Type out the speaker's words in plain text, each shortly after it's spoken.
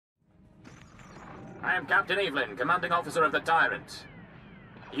I am Captain Evelyn, commanding officer of the Tyrant.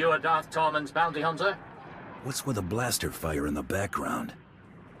 You are Darth Tormund's bounty hunter? What's with a blaster fire in the background?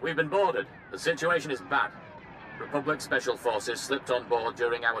 We've been boarded. The situation is bad. Republic Special Forces slipped on board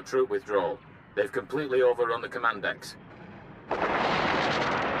during our troop withdrawal. They've completely overrun the command decks.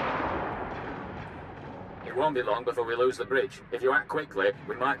 It won't be long before we lose the bridge. If you act quickly,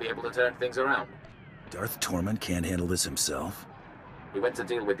 we might be able to turn things around. Darth Tormund can't handle this himself? He went to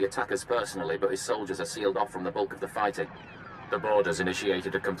deal with the attackers personally, but his soldiers are sealed off from the bulk of the fighting. The borders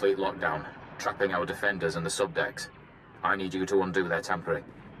initiated a complete lockdown, trapping our defenders and the subdecks. I need you to undo their tampering.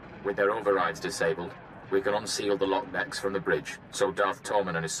 With their overrides disabled, we can unseal the lock decks from the bridge, so Darth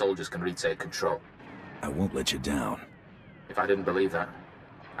Tormund and his soldiers can retake control. I won't let you down. If I didn't believe that,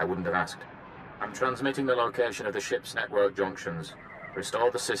 I wouldn't have asked. I'm transmitting the location of the ship's network junctions.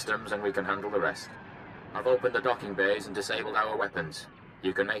 Restore the systems and we can handle the rest. I've opened the docking bays and disabled our weapons.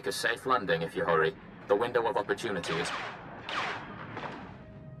 You can make a safe landing if you hurry. The window of opportunity is...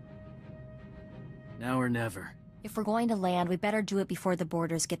 Now or never. If we're going to land, we better do it before the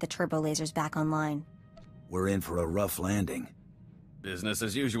boarders get the turbo lasers back online. We're in for a rough landing. Business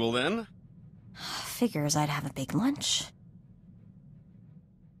as usual, then? Figures I'd have a big lunch.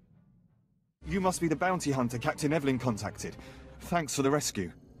 You must be the bounty hunter Captain Evelyn contacted. Thanks for the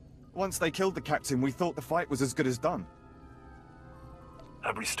rescue. Once they killed the captain, we thought the fight was as good as done.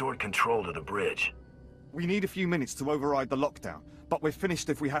 I've restored control to the bridge. We need a few minutes to override the lockdown, but we're finished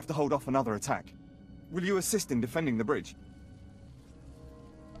if we have to hold off another attack. Will you assist in defending the bridge?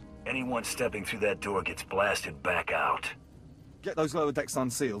 Anyone stepping through that door gets blasted back out. Get those lower decks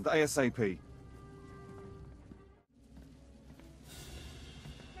unsealed, ASAP.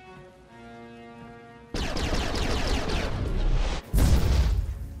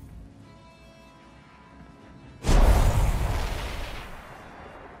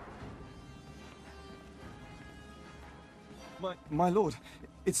 My lord,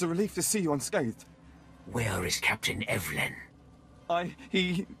 it's a relief to see you unscathed. Where is Captain Evelyn?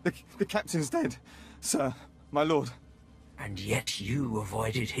 The captain's dead, sir, my lord. And yet you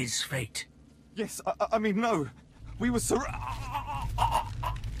avoided his fate. Yes, I mean, no. We were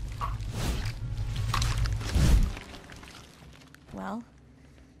Well,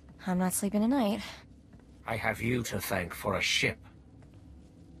 I'm not sleeping tonight. I have you to thank for a ship.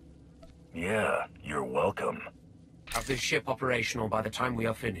 Yeah, you're welcome. Have this ship operational by the time we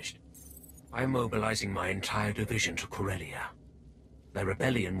are finished. I am mobilizing my entire division to Corellia. The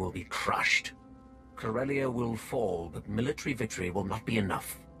rebellion will be crushed. Corellia will fall, but military victory will not be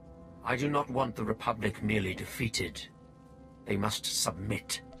enough. I do not want the Republic merely defeated. They must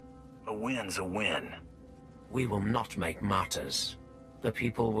submit. A win's a win. We will not make martyrs. The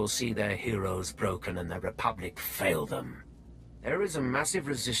people will see their heroes broken and the Republic fail them. There is a massive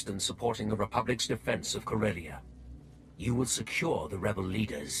resistance supporting the Republic's defense of Corellia. You will secure the rebel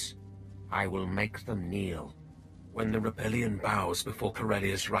leaders. I will make them kneel. When the rebellion bows before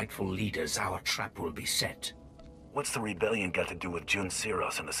Corellia's rightful leaders, our trap will be set. What's the rebellion got to do with Jun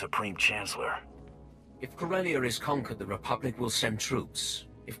Siros and the Supreme Chancellor? If Corellia is conquered, the Republic will send troops.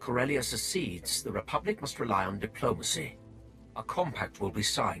 If Corellia secedes, the Republic must rely on diplomacy. A compact will be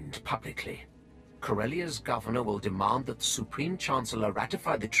signed publicly. Corellia's governor will demand that the Supreme Chancellor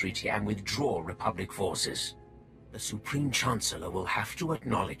ratify the treaty and withdraw Republic forces. The Supreme Chancellor will have to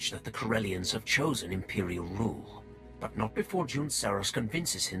acknowledge that the Corellians have chosen Imperial rule, but not before Jun Siros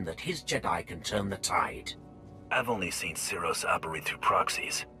convinces him that his Jedi can turn the tide. I've only seen Siros operate through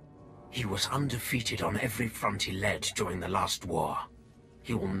proxies. He was undefeated on every front he led during the last war.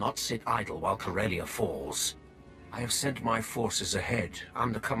 He will not sit idle while Corellia falls. I have sent my forces ahead,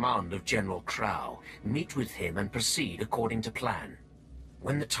 under command of General Crow. Meet with him and proceed according to plan.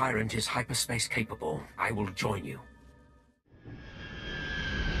 When the Tyrant is hyperspace capable, I will join you.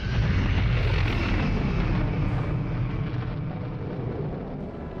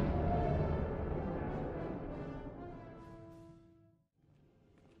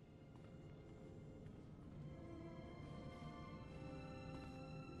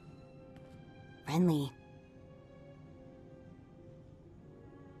 Friendly.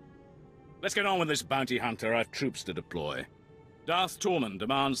 Let's get on with this, bounty hunter. I've troops to deploy. Darth Tormund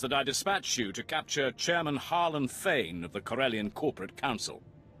demands that I dispatch you to capture Chairman Harlan Fane of the Corellian Corporate Council.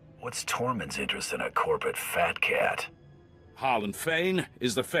 What's Tormund's interest in a corporate fat cat? Harlan Fane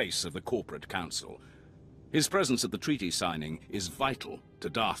is the face of the Corporate Council. His presence at the treaty signing is vital to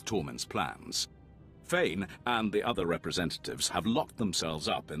Darth Tormund's plans. Fane and the other representatives have locked themselves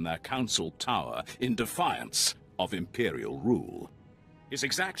up in their council tower in defiance of Imperial rule. His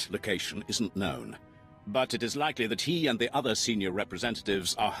exact location isn't known. But it is likely that he and the other senior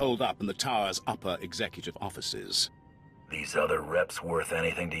representatives are holed up in the tower's upper executive offices. These other reps worth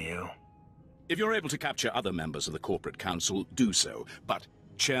anything to you? If you're able to capture other members of the corporate council, do so. But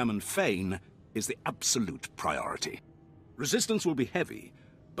Chairman Fane is the absolute priority. Resistance will be heavy,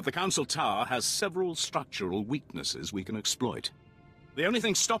 but the council tower has several structural weaknesses we can exploit. The only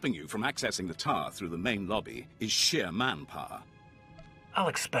thing stopping you from accessing the tower through the main lobby is sheer manpower. I'll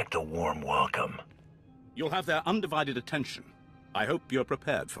expect a warm welcome. You'll have their undivided attention. I hope you're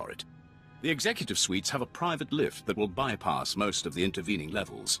prepared for it. The executive suites have a private lift that will bypass most of the intervening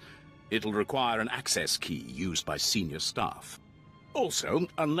levels. It'll require an access key used by senior staff. Also,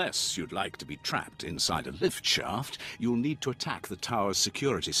 unless you'd like to be trapped inside a lift shaft, you'll need to attack the tower's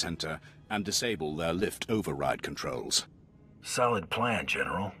security center and disable their lift override controls. Solid plan,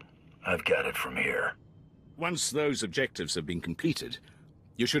 General. I've got it from here. Once those objectives have been completed,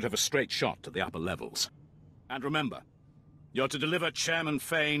 you should have a straight shot to the upper levels. And remember, you're to deliver Chairman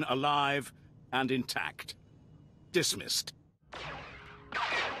Fane alive and intact. Dismissed.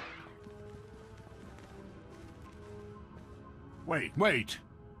 Wait.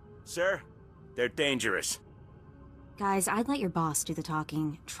 Sir, they're dangerous. Guys, I'd let your boss do the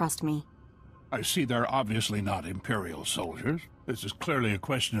talking. Trust me. I see they're obviously not Imperial soldiers. This is clearly a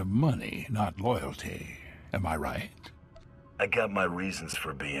question of money, not loyalty. Am I right? I got my reasons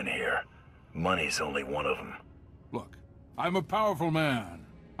for being here. Money's only one of them. Look, I'm a powerful man.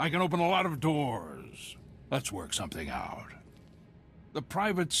 I can open a lot of doors. Let's work something out. The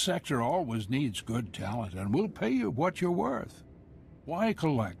private sector always needs good talent, and we'll pay you what you're worth. Why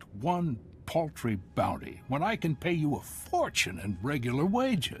collect one paltry bounty when I can pay you a fortune in regular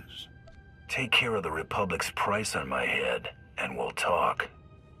wages? Take care of the Republic's price on my head, and we'll talk.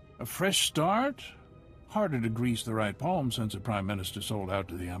 A fresh start? Harder to grease the right palm since the Prime Minister sold out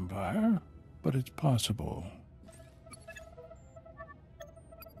to the Empire, but it's possible.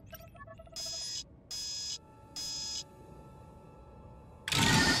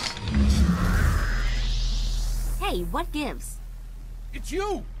 Hey, what gives? It's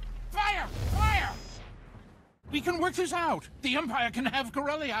you! Fire! Fire! We can work this out. The Empire can have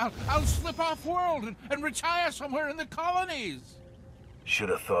Corellia. I'll slip off-world and retire somewhere in the colonies. Should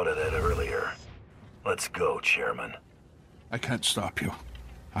have thought of that earlier. Let's go, Chairman. I can't stop you.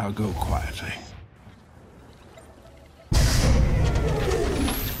 I'll go quietly.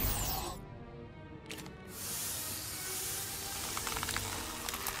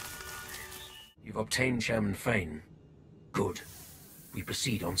 You've obtained Chairman Fane. Good. We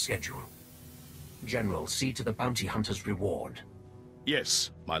proceed on schedule. General, see to the bounty hunter's reward.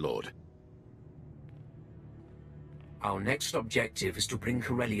 Yes, my lord. Our next objective is to bring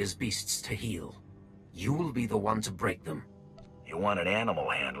Corellia's beasts to heel. You will be the one to break them. You want an animal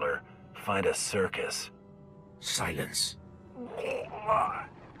handler? Find a circus. Silence.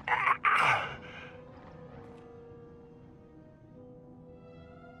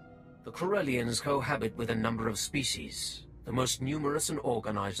 The Corellians cohabit with a number of species. The most numerous and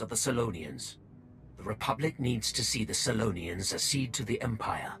organized are the Selonians. The Republic needs to see the Selonians accede to the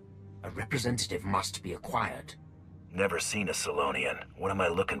Empire. A representative must be acquired. Never seen a Selonian. What am I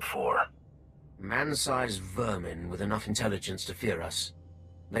looking for? Man-sized vermin with enough intelligence to fear us.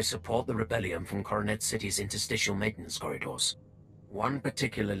 They support the rebellion from Coronet City's interstitial maintenance corridors. One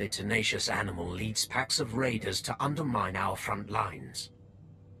particularly tenacious animal leads packs of raiders to undermine our front lines.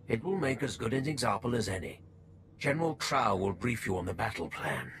 It will make as good an example as any. General Trow will brief you on the battle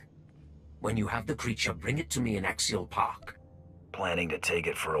plan. When you have the creature, bring it to me in Axial Park. Planning to take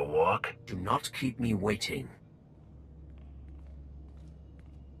it for a walk? Do not keep me waiting.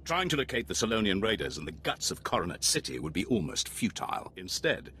 Trying to locate the Selonian raiders in the guts of Coronet City would be almost futile.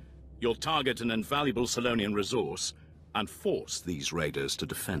 Instead, you'll target an invaluable Selonian resource and force these raiders to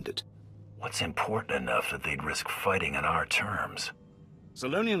defend it. What's important enough that they'd risk fighting on our terms?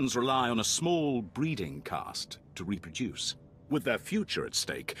 Selonians rely on a small breeding caste to reproduce. With their future at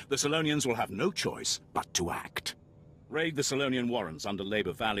stake, the Selonians will have no choice but to act. Raid the Selonian warrens under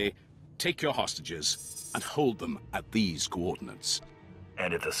Labor Valley, take your hostages, and hold them at these coordinates.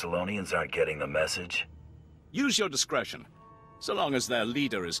 And if the Selonians aren't getting the message? Use your discretion. So long as their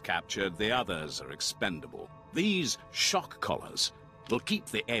leader is captured, the others are expendable. These shock collars will keep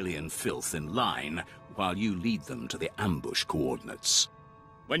the alien filth in line while you lead them to the ambush coordinates.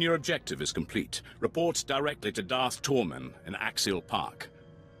 When your objective is complete, report directly to Darth Torman in Axial Park.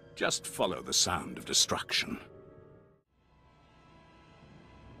 Just follow the sound of destruction.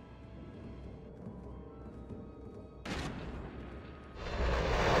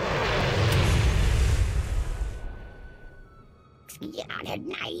 Yeah.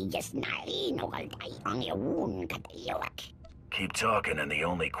 Keep talking and the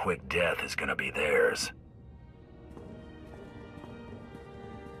only quick death is gonna be theirs.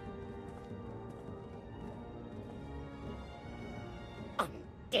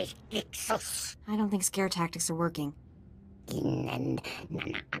 I don't think scare tactics are working.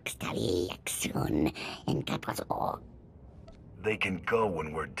 They can go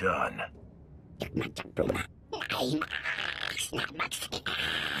when we're done.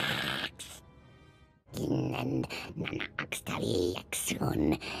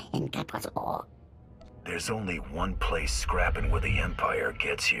 There's only one place scrapping with the Empire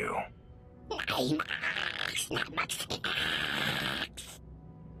gets you.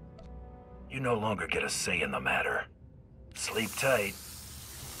 You no longer get a say in the matter. Sleep tight.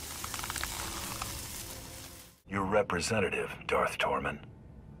 Your representative, Darth Torman.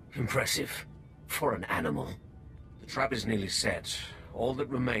 Impressive. For an animal. The trap is nearly set. All that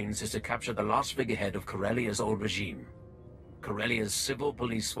remains is to capture the last figurehead of Corellia's old regime. Corellia's Civil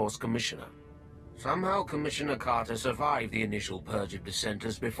Police Force Commissioner. Somehow Commissioner Carter survived the initial purge of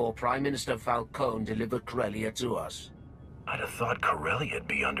dissenters before Prime Minister Falcone delivered Corellia to us. I'd have thought Corellia'd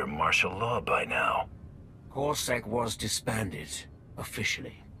be under martial law by now. CorSec was disbanded,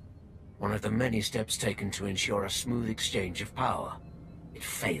 officially. One of the many steps taken to ensure a smooth exchange of power. It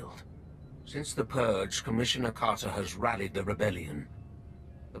failed. Since the purge, Commissioner Carter has rallied the rebellion.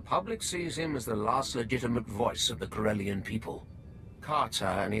 The public sees him as the last legitimate voice of the Corellian people. Carter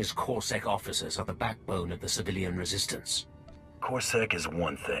and his CorSec officers are the backbone of the civilian resistance. CorSec is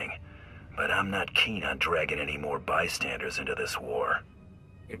one thing, but I'm not keen on dragging any more bystanders into this war.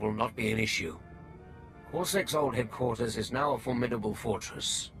 It will not be an issue. CorSec's old headquarters is now a formidable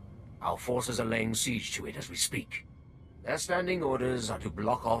fortress. Our forces are laying siege to it as we speak. Their standing orders are to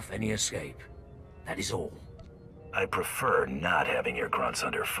block off any escape. That is all. I prefer not having your grunts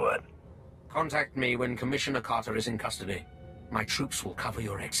underfoot. Contact me when Commissioner Carter is in custody. My troops will cover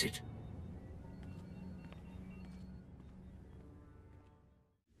your exit.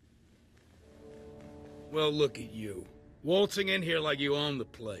 Well, look at you. Waltzing in here like you own the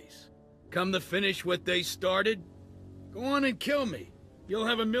place. Come to finish what they started? Go on and kill me. You'll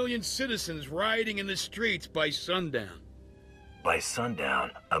have 1 million citizens rioting in the streets by sundown. By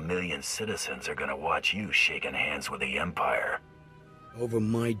sundown, 1 million citizens are gonna watch you shaking hands with the Empire. Over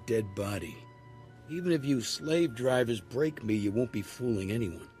my dead body. Even if you slave drivers break me, you won't be fooling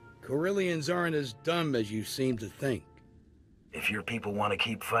anyone. Corellians aren't as dumb as you seem to think. If your people want to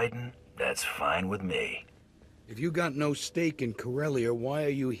keep fighting, that's fine with me. If you got no stake in Corellia, why are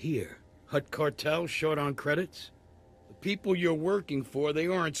you here? Hut cartel short on credits? The people you're working for, they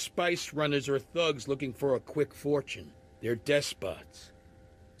aren't spice runners or thugs looking for a quick fortune. They're despots.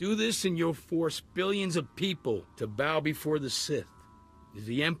 Do this and you'll force billions of people to bow before the Sith. Is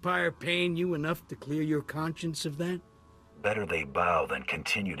the Empire paying you enough to clear your conscience of that? Better they bow than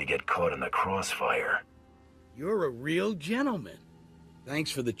continue to get caught in the crossfire. You're a real gentleman.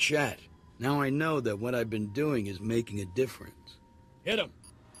 Thanks for the chat. Now I know that what I've been doing is making a difference. Hit him!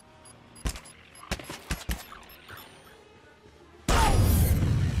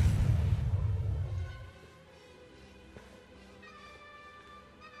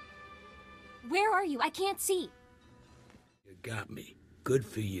 Where are you? I can't see. You got me. Good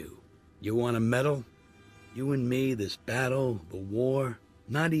for you. You want a medal? You and me, this battle, the war,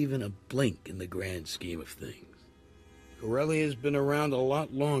 not even a blink in the grand scheme of things. Corellia's been around a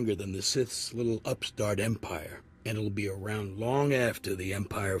lot longer than the Sith's little upstart empire, and it'll be around long after the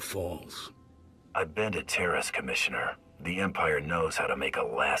Empire falls. I've been to Terrace, Commissioner. The Empire knows how to make a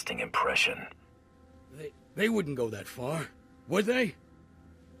lasting impression. They wouldn't go that far, would they?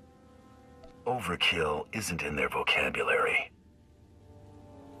 Overkill isn't in their vocabulary.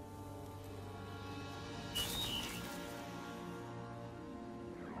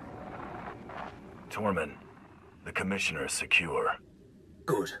 Torman, the Commissioner is secure.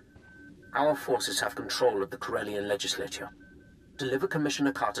 Good. Our forces have control of the Corellian legislature. Deliver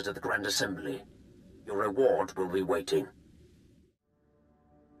Commissioner Carter to the Grand Assembly. Your reward will be waiting.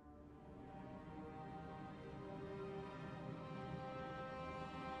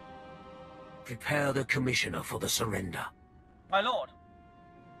 Prepare the Commissioner for the surrender. My lord.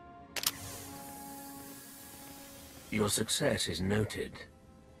 Your success is noted.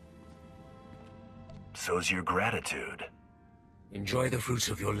 So's your gratitude. Enjoy the fruits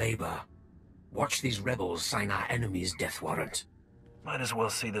of your labor. Watch these rebels sign our enemy's death warrant. Might as well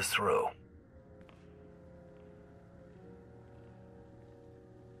see this through.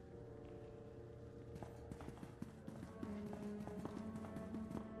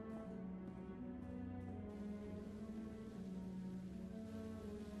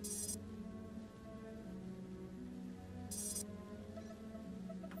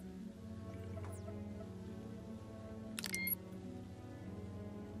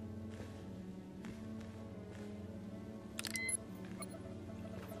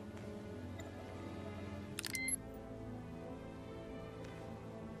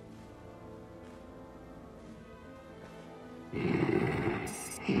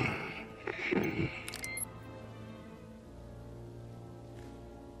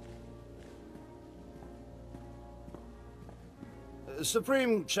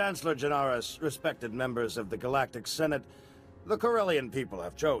 Supreme Chancellor Janaris, respected members of the Galactic Senate, the Corellian people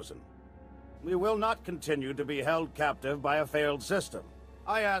have chosen. We will not continue to be held captive by a failed system.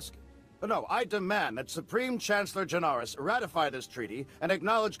 I demand that Supreme Chancellor Janaris ratify this treaty and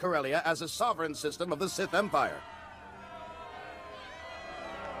acknowledge Corellia as a sovereign system of the Sith Empire.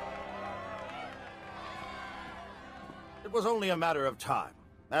 It was only a matter of time.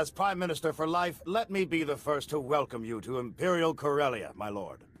 As Prime Minister for life, let me be the first to welcome you to Imperial Corellia, my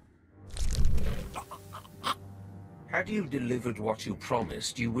lord. Had you delivered what you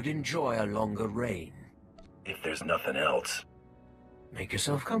promised, you would enjoy a longer reign. If there's nothing else. Make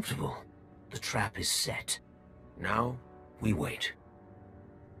yourself comfortable. The trap is set. Now, we wait.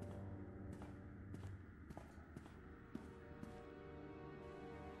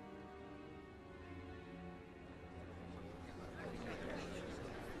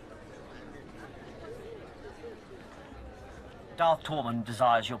 Darth Tormund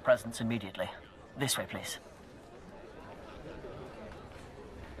desires your presence immediately. This way, please.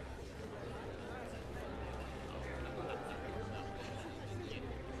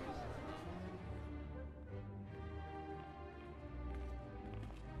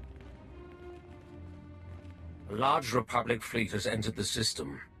 A large Republic fleet has entered the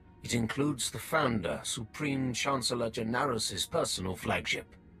system. It includes the Founder, Supreme Chancellor Janaris' personal flagship.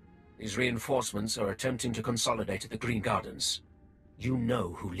 These reinforcements are attempting to consolidate at the Green Gardens. You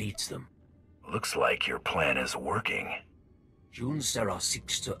know who leads them. Looks like your plan is working. June Serra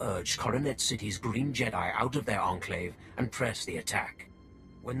seeks to urge Coronet City's Green Jedi out of their enclave and press the attack.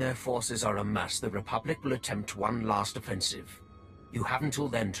 When their forces are amassed, the Republic will attempt one last offensive. You have until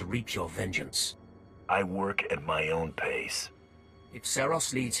then to reap your vengeance. I work at my own pace. If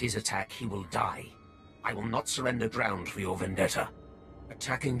Seros leads his attack, he will die. I will not surrender ground for your vendetta.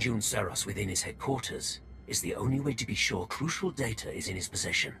 Attacking June Seros within his headquarters is the only way to be sure crucial data is in his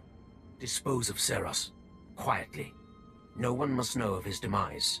possession. Dispose of Seros, quietly. No one must know of his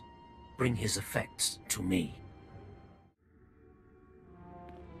demise. Bring his effects to me.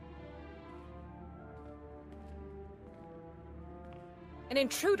 An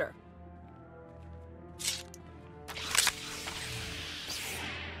intruder.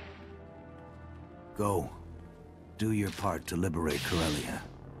 Go. Do your part to liberate Corellia.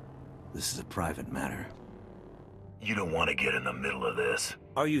 This is a private matter. You don't want to get in the middle of this.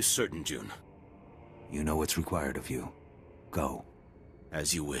 Are you certain, June? You know what's required of you. Go.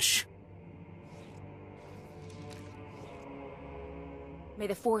 As you wish. May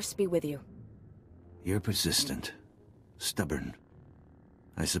the Force be with you. You're persistent. Stubborn.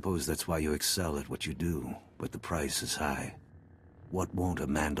 I suppose that's why you excel at what you do, but the price is high. What won't a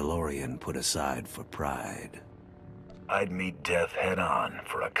Mandalorian put aside for pride? I'd meet death head-on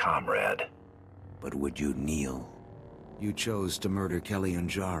for a comrade. But would you kneel? You chose to murder Kelly and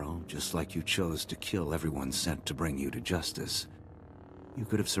Jarl, just like you chose to kill everyone sent to bring you to justice. You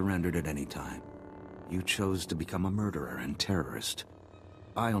could have surrendered at any time. You chose to become a murderer and terrorist.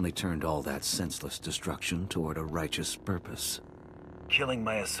 I only turned all that senseless destruction toward a righteous purpose. Killing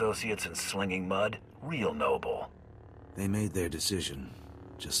my associates and slinging mud? Real noble. They made their decision,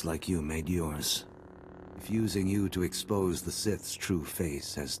 just like you made yours. If using you to expose the Sith's true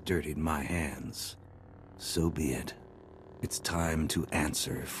face has dirtied my hands, so be it. It's time to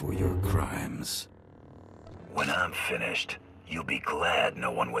answer for your crimes. When I'm finished, you'll be glad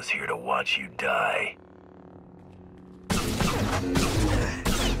no one was here to watch you die.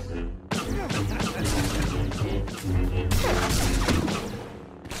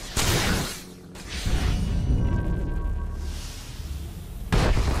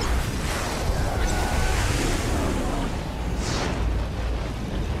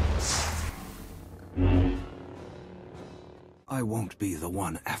 I won't be the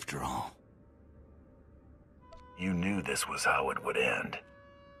one after all. You knew this was how it would end.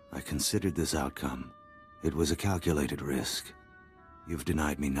 I considered this outcome. It was a calculated risk. You've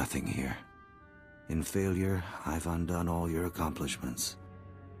denied me nothing here. In failure, I've undone all your accomplishments.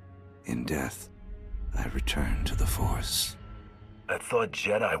 In death, I return to the Force. I thought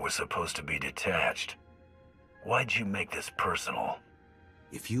Jedi were supposed to be detached. Why'd you make this personal?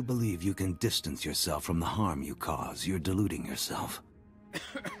 If you believe you can distance yourself from the harm you cause, you're deluding yourself.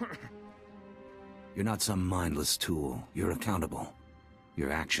 You're not some mindless tool. You're accountable.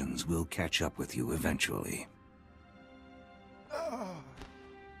 Your actions will catch up with you eventually.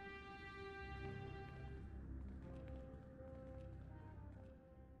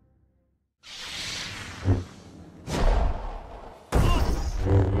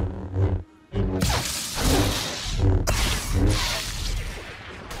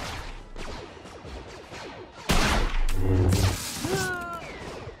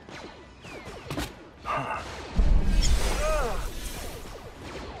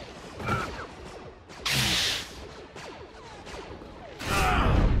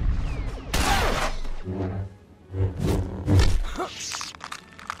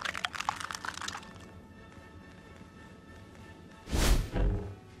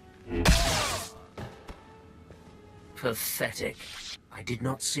 Pathetic. I did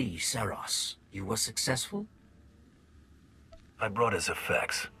not see Seros. You were successful? I brought his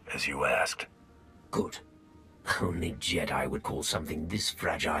effects, as you asked. Good. Only Jedi would call something this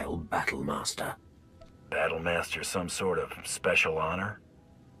fragile Battlemaster. Battlemaster some sort of special honor?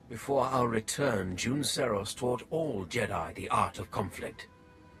 Before our return, Jun Seros taught all Jedi the art of conflict.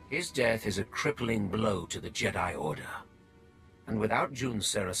 His death is a crippling blow to the Jedi Order. And without Jun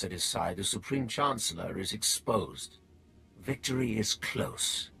Seros at his side, the Supreme Chancellor is exposed. Victory is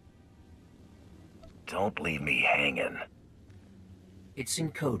close. Don't leave me hanging. It's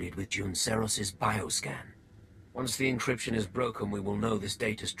encoded with Jun Seros's bioscan. Once the encryption is broken, we will know this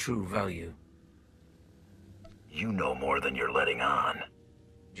data's true value. You know more than you're letting on.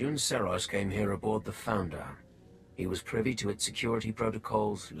 Jun Seros came here aboard the Founder. He was privy to its security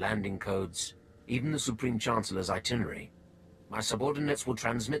protocols, landing codes, even the Supreme Chancellor's itinerary. My subordinates will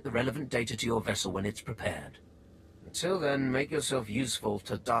transmit the relevant data to your vessel when it's prepared. Until then, make yourself useful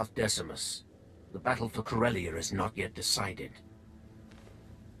to Darth Decimus. The battle for Corellia is not yet decided.